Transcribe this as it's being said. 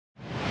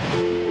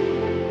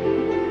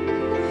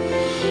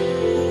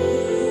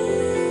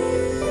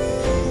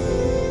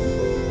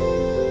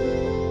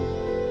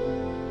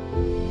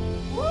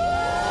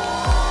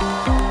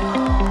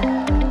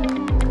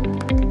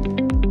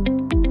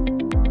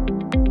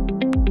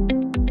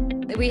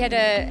We had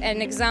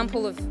an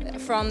example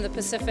from the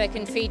Pacific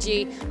in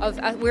Fiji of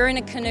we're in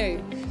a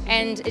canoe,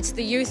 and it's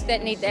the youth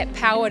that need that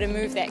power to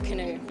move that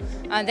canoe.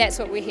 That's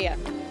what we're here.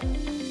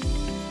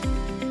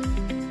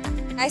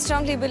 I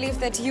strongly believe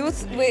that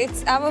youth,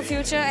 it's our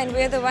future, and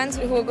we're the ones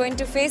who are going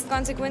to face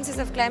consequences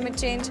of climate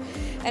change,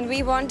 and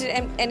we want to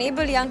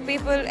enable young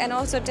people and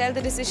also tell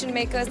the decision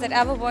makers that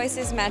our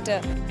voices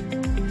matter.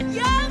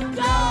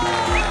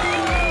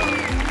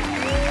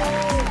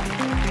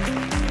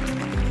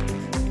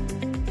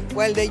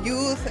 Well, the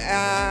youth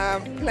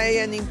play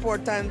an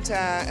important,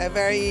 a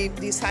very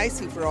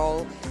decisive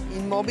role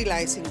in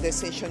mobilizing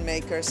decision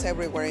makers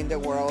everywhere in the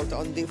world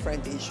on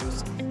different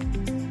issues.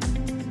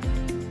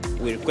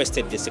 We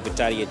requested the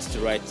Secretariat to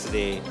write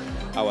to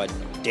our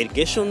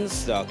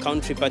delegations, our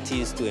country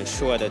parties, to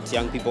ensure that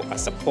young people are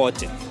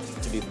supported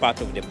to be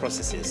part of the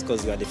processes,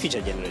 because we are the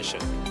future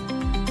generation.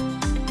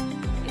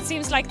 It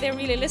seems like they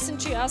really listen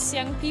to us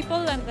young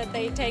people, and that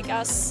they take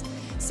us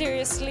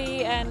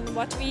seriously, and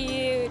what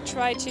we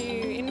try to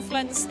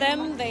influence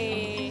them,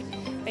 they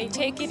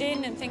take it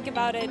in and think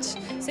about it.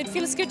 So it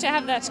feels good to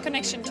have that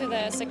connection to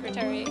the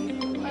Secretary.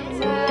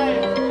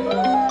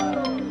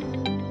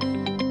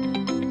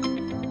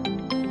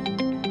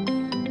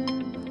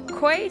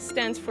 COI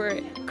stands for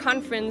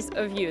Conference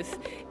of Youth.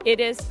 It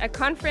is a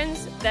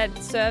conference that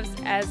serves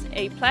as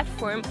a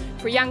platform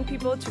for young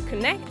people to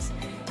connect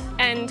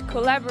and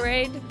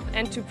collaborate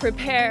and to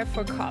prepare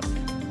for COP.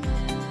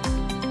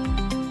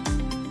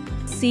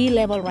 Sea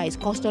level rise,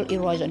 coastal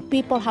erosion,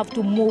 people have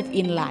to move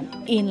inland.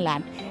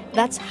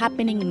 That's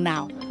happening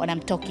now, what I'm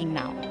talking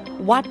now.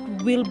 What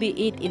will be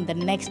it in the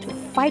next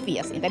 5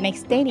 years, in the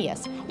next 10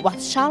 years?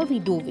 What shall we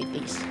do with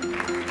this?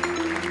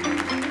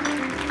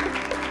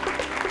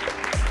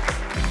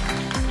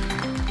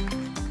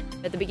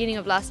 At the beginning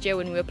of last year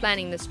when we were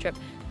planning this trip,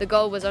 the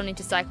goal was only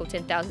to cycle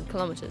 10,000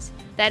 kilometers.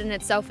 That in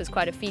itself is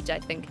quite a feat, I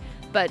think.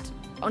 But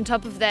on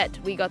top of that,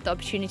 we got the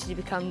opportunity to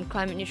become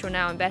Climate Neutral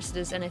Now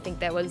ambassadors, and I think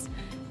that was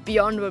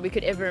beyond what we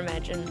could ever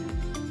imagine.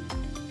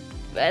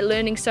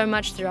 Learning so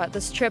much throughout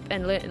this trip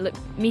and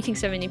meeting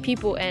so many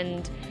people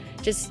and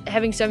just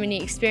having so many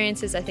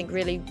experiences, I think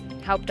really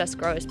helped us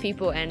grow as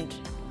people and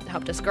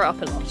helped us grow up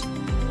a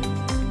lot.